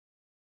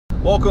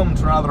Welcome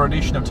to another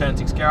edition of Turn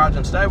 6 Garage,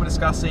 and today we're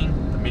discussing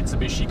the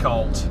Mitsubishi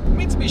Colt. The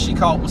Mitsubishi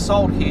Colt was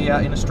sold here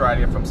in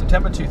Australia from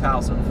September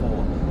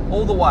 2004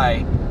 all the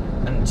way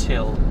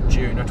until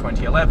June of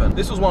 2011.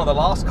 This was one of the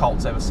last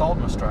Colts ever sold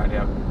in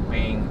Australia,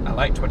 being a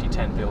late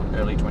 2010 build,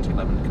 early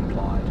 2011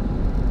 complied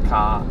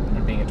car,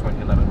 and being a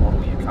 2011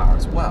 model year car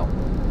as well.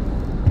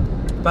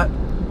 But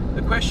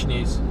the question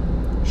is,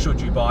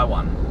 should you buy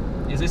one?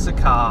 Is this a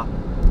car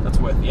that's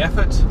worth the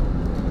effort?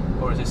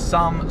 Or is this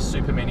some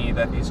super mini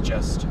that is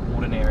just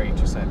ordinary,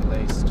 to say the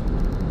least?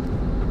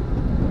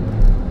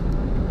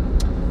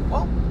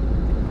 Well,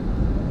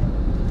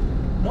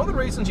 one of the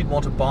reasons you'd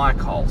want to buy a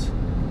Colt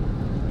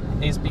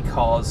is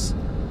because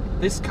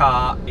this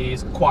car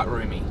is quite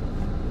roomy.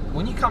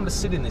 When you come to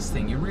sit in this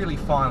thing, you really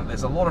find that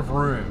there's a lot of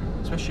room,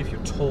 especially if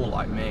you're tall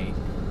like me,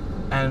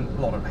 and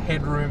a lot of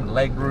headroom,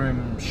 leg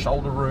room,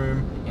 shoulder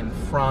room in the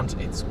front.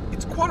 It's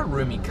quite a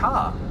roomy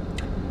car.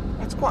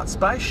 It's quite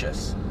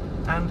spacious.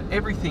 And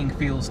everything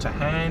feels to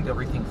hand,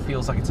 everything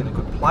feels like it's in a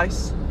good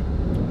place.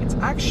 It's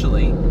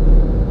actually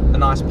a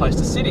nice place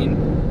to sit in,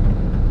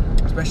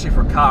 especially for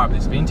a car of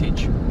this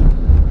vintage.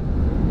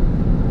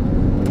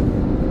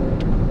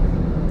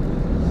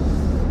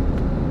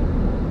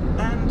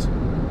 And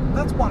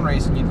that's one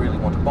reason you'd really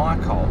want to buy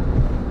a Colt.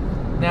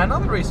 Now,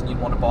 another reason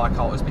you'd want to buy a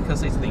Colt is because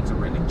these things are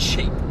really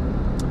cheap.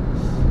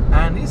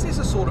 And is this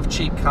a sort of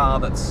cheap car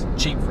that's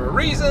cheap for a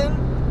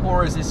reason,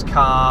 or is this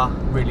car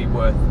really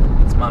worth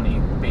its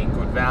money, being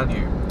good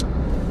value?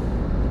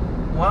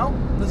 Well,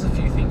 there's a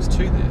few things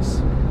to this.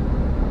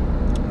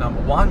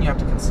 Number one, you have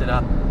to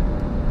consider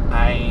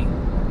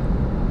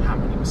how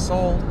many were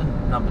sold,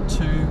 and number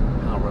two,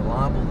 how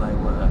reliable they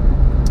were.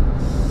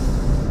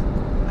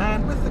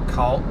 And with the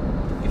Colt,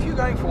 if you're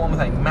going for one with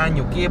a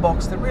manual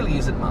gearbox, there really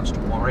isn't much to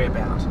worry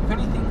about. If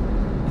anything,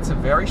 it's a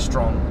very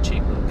strong,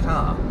 cheap little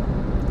car.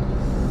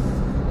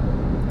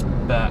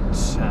 But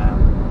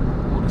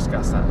we'll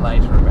discuss that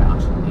later about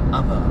the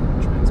other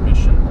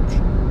transmission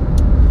option.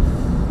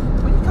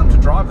 When you come to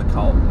drive the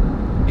Colt,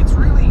 it's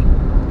really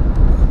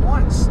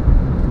quite...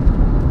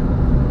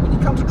 When you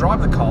come to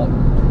drive the Colt,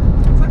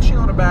 it's actually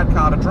not a bad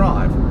car to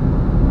drive.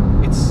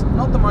 It's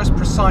not the most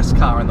precise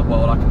car in the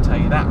world, I can tell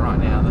you that right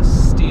now. The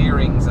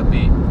steering's a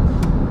bit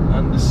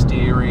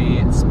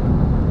understeery.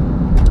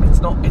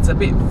 It's a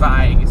bit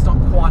vague. It's not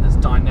quite as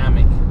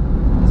dynamic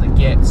as a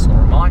Getz or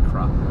a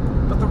Micra,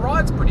 but the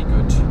ride's pretty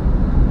good.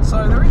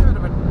 So there is a bit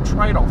of a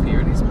trade-off here.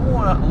 It is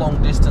more a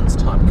long-distance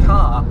type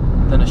car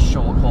than a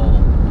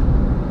short-haul,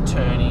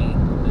 turny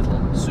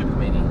little super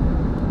mini.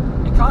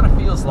 It kind of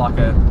feels like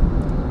a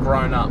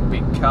grown-up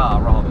big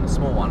car rather than a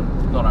small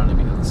one, not only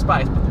because of the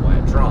space, but the way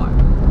it drives.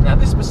 Now,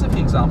 this specific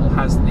example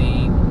has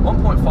the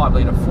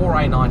 1.5-litre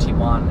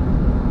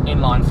 4A91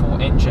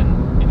 inline-4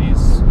 engine. It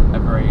is a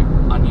very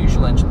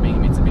unusual engine,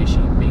 being a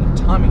Mitsubishi, being a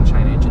timing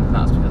chain engine, and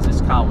that's because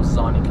this car was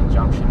designed in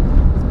conjunction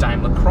with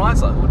Daimler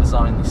Chrysler, who were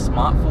designing the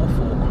Smart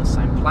 4.4 on the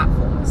same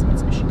platform as the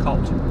Mitsubishi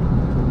Colt.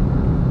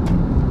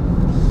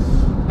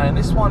 And in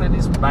this one, it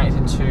is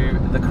mated to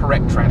the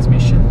correct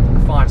transmission, a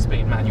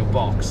 5-speed manual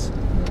box,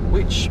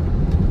 which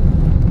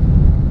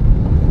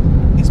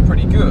is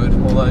pretty good,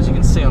 although as you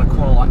can see on a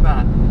corner like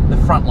that, the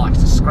front likes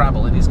to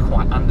scrabble. It is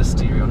quite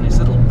understeery on these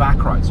little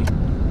back roads. You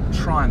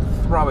try and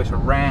throw it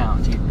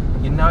around.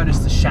 You notice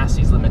the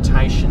chassis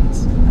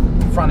limitations.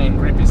 The front end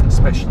grip isn't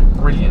especially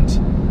brilliant,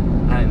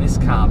 and in this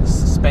car the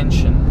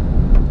suspension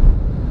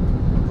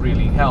would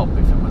really help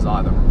if it was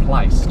either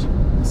replaced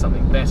with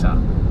something better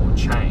or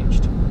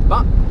changed.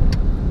 But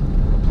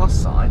on the plus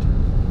side,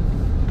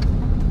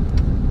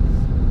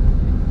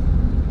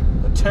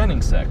 the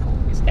turning circle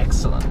is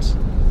excellent.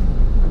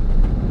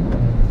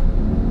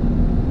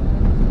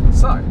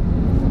 So,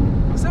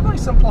 there's definitely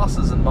some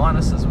pluses and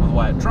minuses with the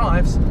way it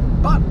drives,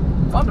 but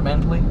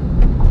fundamentally,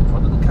 for a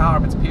little car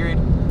of its period,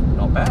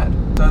 not bad.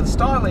 So the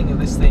styling of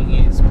this thing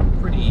is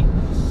pretty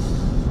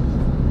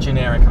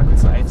generic, I could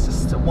say. It's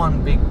just a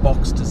one big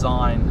box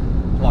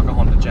design, like a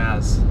Honda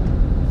Jazz.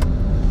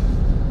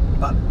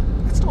 But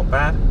it's not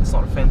bad, it's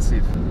not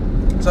offensive.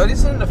 So it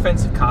isn't an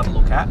offensive car to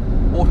look at,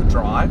 or to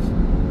drive,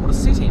 or to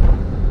sit in.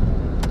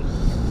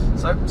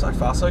 So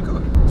far so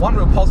good. One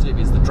real positive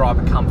is the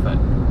driver comfort.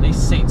 These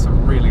seats are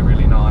really,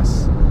 really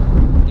nice.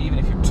 Even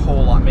if you're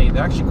tall like me,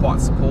 they're actually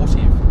quite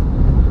supportive.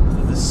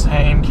 The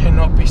same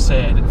cannot be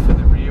said for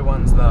the rear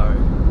ones though.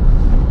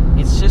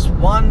 It's just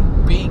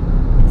one big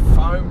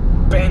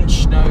foam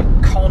bench, no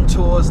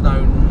contours,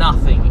 no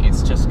nothing.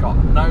 It's just got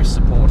no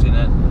support in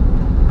it.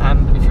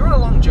 And if you're on a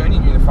long journey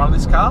and you're in the front of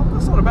this car,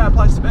 that's not a bad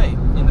place to be.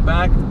 In the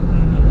back,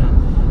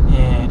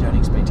 yeah, don't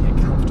expect to get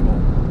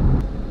comfortable.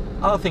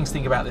 Other things to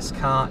think about this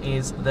car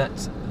is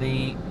that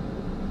the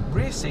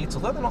rear seats,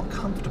 although they're not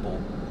comfortable,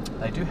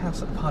 they do have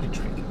some party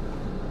trick.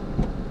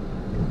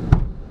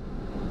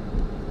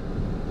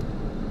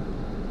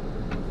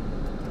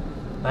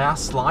 They are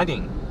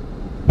sliding.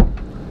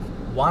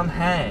 One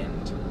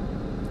hand.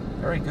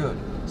 Very good.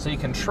 So you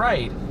can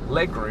trade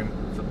legroom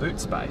for boot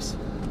space,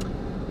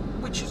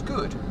 which is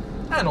good.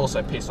 And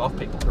also piss off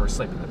people who are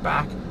asleep in the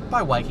back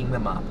by waking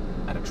them up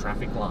at a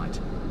traffic light.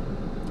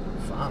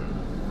 Fun. ton.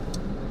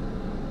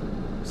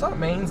 So it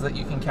means that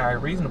you can carry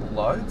reasonable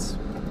loads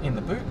in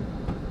the boot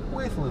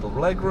with little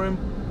legroom,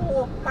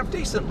 or have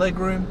decent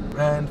legroom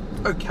and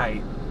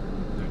okay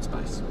boot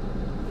space.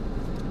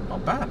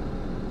 Not bad.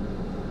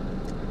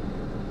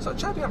 So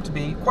it's shaping up to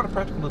be quite a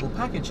practical little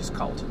package, this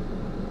Colt.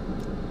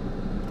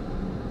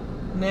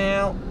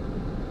 Now,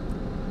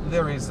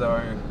 there is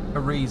though a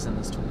reason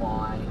as to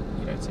why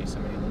you don't see so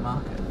many on the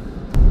market.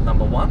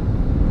 Number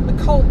one,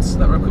 the Colts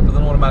that were equipped with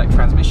an automatic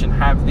transmission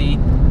have the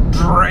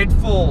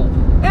dreadful,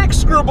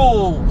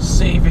 execrable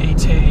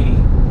CVT.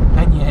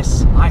 And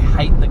yes, I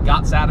hate the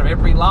guts out of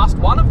every last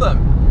one of them.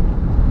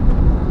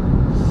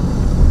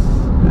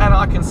 And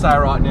I can say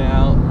right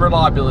now,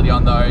 reliability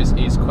on those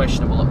is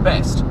questionable at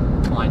best.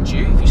 Mind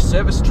you, if you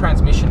service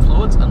transmission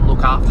fluids and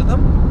look after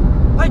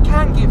them, they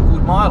can give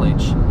good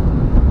mileage.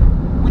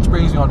 Which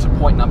brings me on to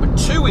point number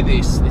 2 with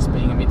this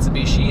being a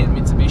Mitsubishi, and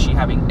Mitsubishi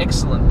having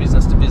excellent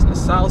business-to-business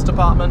sales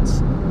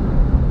departments.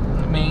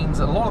 It means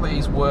a lot of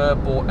these were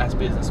bought as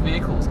business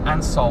vehicles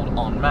and sold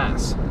en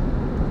masse.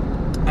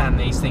 And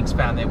these things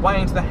found their way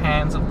into the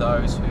hands of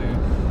those who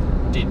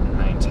didn't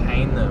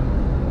maintain them.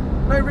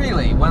 No,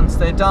 really, once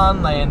they're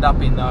done, they end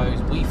up in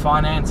those We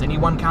Finance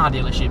Anyone car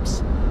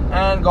dealerships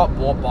and got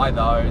bought by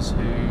those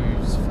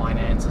whose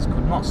finances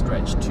could not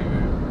stretch to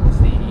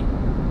the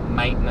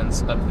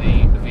maintenance of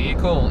the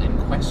vehicle in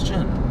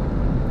question.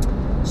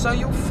 So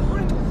you'll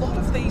find a lot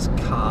of these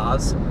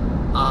cars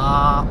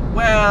are,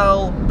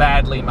 well,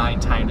 badly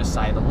maintained to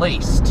say the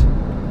least.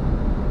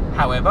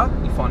 However,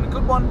 you find a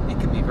good one, it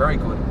can be very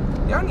good.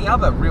 The only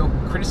other real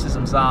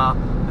criticisms are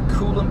the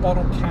coolant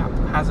bottle cap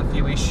has a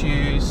few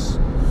issues.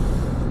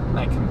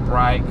 They can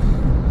break.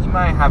 You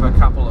may have a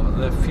couple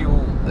of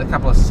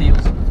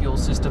seals in the fuel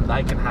system.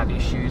 They can have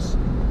issues,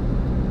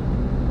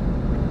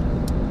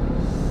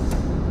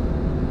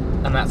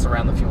 and that's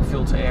around the fuel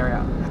filter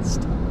area. That's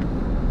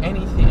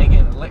anything.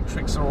 Again,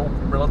 electrics are all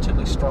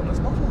relatively strong. There's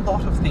not a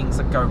lot of things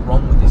that go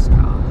wrong with this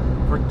car.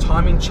 For a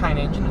timing chain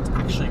engine, it's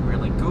actually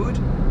really good.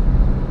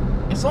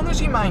 As long as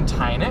you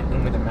maintain it,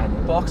 and with a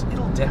manual box,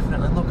 it'll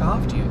definitely look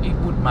after you. It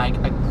would make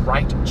a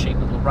great cheap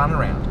little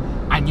runaround.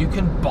 And you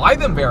can buy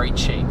them very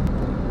cheap.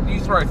 You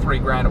throw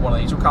 $3,000 at one of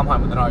these, you'll come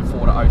home with an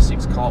 04 to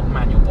 06 Colt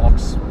manual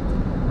box,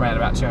 around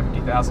about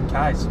 250,000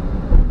 Ks.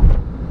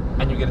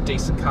 And you get a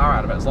decent car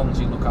out of it. As long as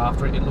you look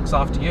after it, it looks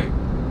after you.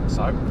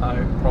 So,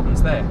 no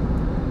problems there.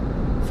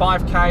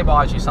 5K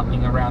buys you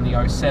something around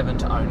the 07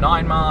 to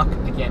 09 mark.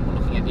 Again, we're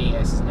looking at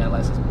ES and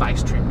LS's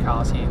base trim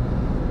cars here.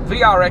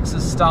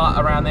 VRXs start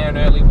around there, an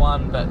early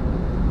one, but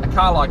a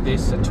car like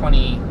this, a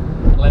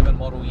 2011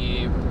 model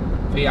year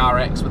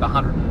VRX with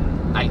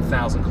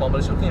 108,000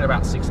 kilometres, you're looking at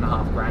about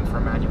 $6,500 for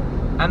a manual.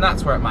 And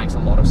that's where it makes a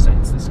lot of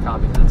sense, this car,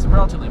 because it's a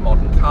relatively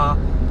modern car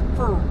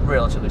for a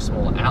relatively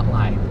small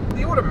outlay.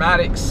 The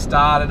automatics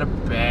start at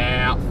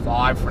about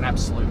 5 for an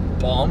absolute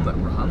bomb that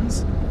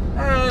runs,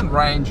 and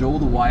range all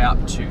the way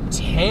up to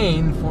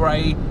 10 for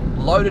a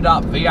loaded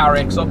up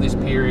VRX of this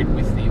period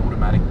with the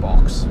automatic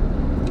box.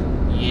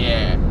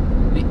 Yeah,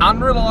 the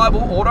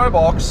unreliable auto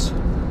box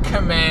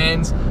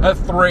commands a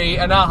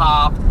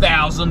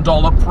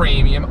 $3,500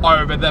 premium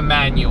over the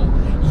manual.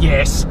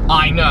 Yes,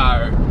 I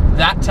know.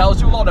 That tells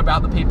you a lot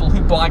about the people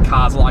who buy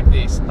cars like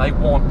this. They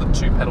want the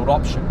 2-pedaled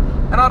option.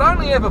 And I'd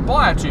only ever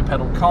buy a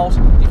 2-pedaled Colt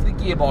if the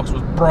gearbox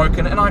was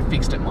broken and I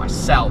fixed it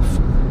myself.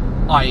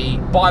 I.e.,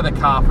 buy the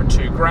car for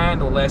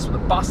 $2,000 or less with a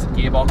busted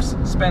gearbox,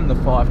 spend the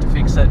 $5 to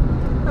fix it,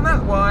 and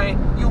that way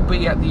you'll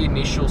be at the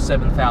initial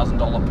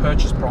 $7,000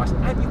 purchase price,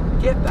 and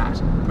you'll get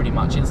that pretty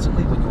much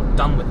instantly when you're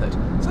done with it.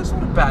 So it's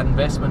not a bad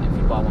investment if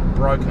you buy one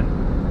broken.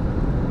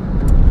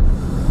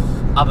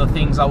 Other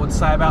things I would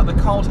say about the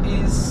Colt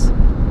is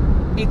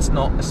it's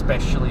not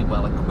especially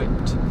well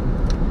equipped.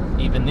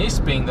 Even this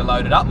being the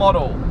loaded up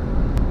model.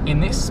 In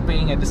this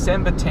being a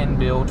December 10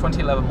 build,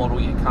 2011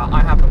 model year car,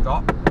 I haven't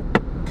got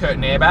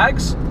curtain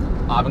airbags,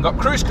 I haven't got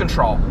cruise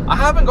control, I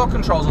haven't got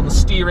controls on the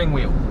steering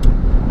wheel,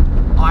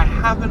 I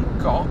haven't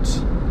got,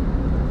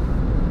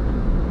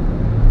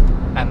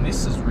 and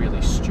this is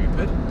really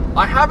stupid,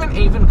 I haven't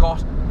even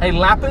got a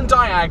lap and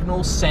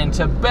diagonal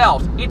center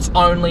belt. It's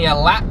only a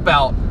lap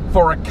belt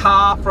for a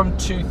car from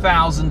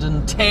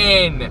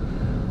 2010.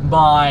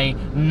 My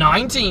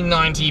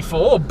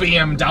 1994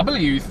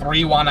 BMW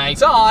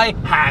 318i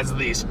has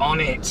this on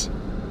it.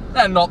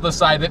 And not to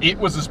say that it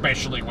was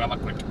especially well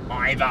equipped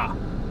either.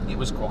 It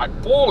was quite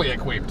poorly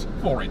equipped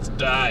for its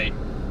day.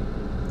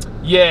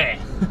 Yeah.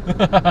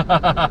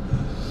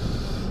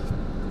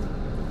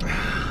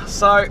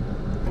 So,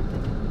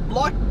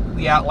 like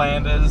the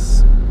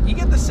Outlanders, you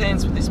get the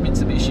sense with this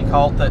Mitsubishi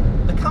Colt that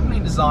the company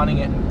designing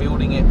it and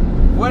building it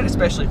weren't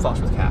especially flush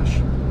with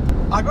cash.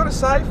 I gotta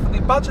say, for the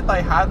budget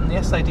they had, and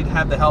yes, they did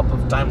have the help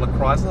of Daimler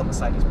Chrysler,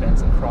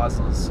 Mercedes-Benz and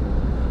Chrysler's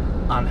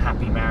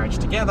unhappy marriage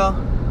together,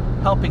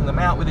 helping them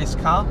out with this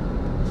car,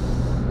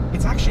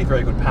 it's actually a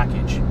very good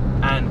package.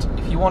 And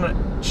if you want a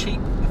cheap,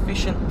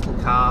 efficient little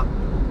car,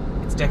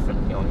 it's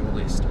definitely on your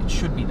list. It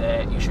should be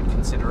there, you should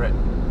consider it.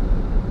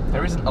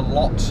 There isn't a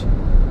lot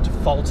to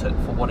fault it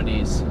for what it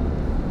is.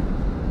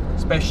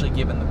 especially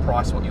given the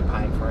price what you're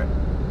paying for it.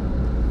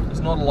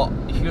 There's not a lot.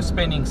 If you're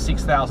spending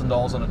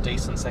 $6,000 on a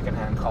decent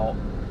second-hand Colt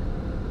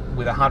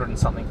with 100 and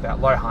something,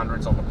 low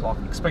hundreds on the clock,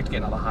 expect to get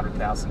another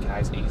 100,000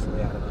 Ks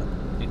easily out of it.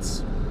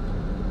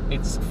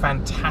 It's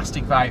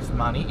fantastic value for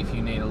money if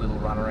you need a little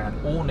run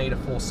around or need a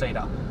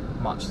 4-seater.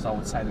 Much as I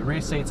would say the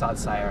rear seats, I'd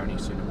say, are only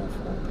suitable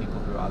for people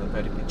who are either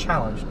vertically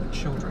challenged or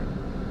children.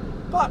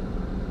 But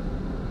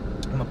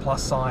on the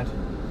plus side,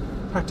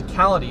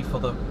 practicality for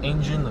the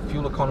engine, the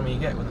fuel economy you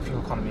get with the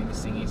fuel economy in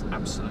this thing is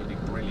absolutely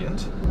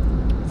brilliant.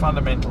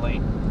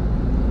 Fundamentally,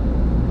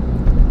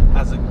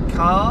 as a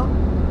car,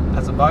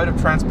 as a mode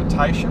of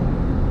transportation,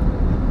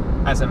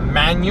 as a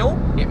manual,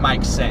 it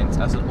makes sense.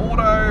 As an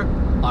auto,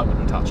 I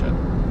wouldn't touch it.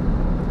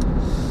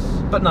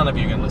 But none of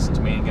you are going to listen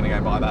to me and going to go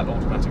buy that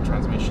automatic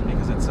transmission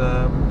because it's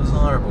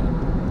desirable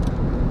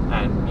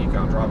and you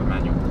can't drive a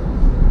manual.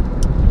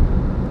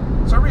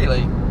 So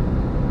really,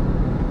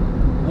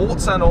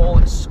 warts and all,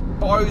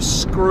 exposed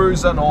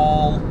screws and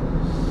all,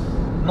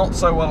 not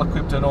so well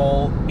equipped and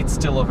all, it's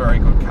still a very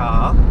good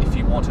car if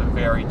you want a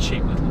very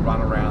cheap little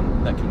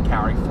runaround that can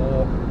carry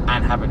 4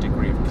 and have a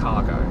degree of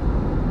cargo.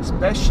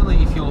 Especially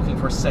if you're looking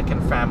for a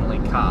second family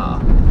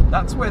car.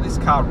 That's where this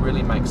car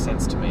really makes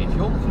sense to me. If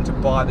you're looking to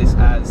buy this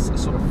as a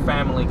sort of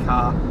family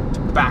car to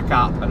back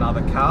up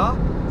another car,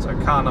 so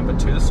car number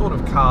 2, the sort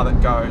of car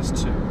that goes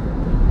to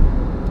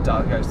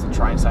the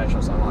train station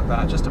or something like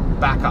that, just a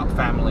backup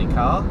family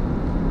car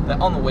that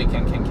on the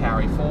weekend can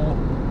carry 4,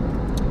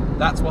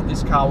 that's what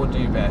this car would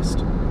do best.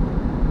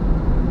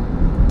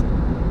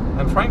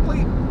 And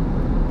frankly,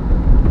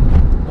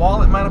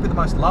 while it may not be the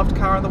most loved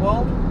car in the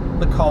world,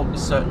 the Colt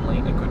is certainly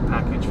a good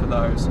package for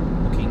those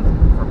looking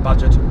for a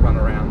budget run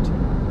around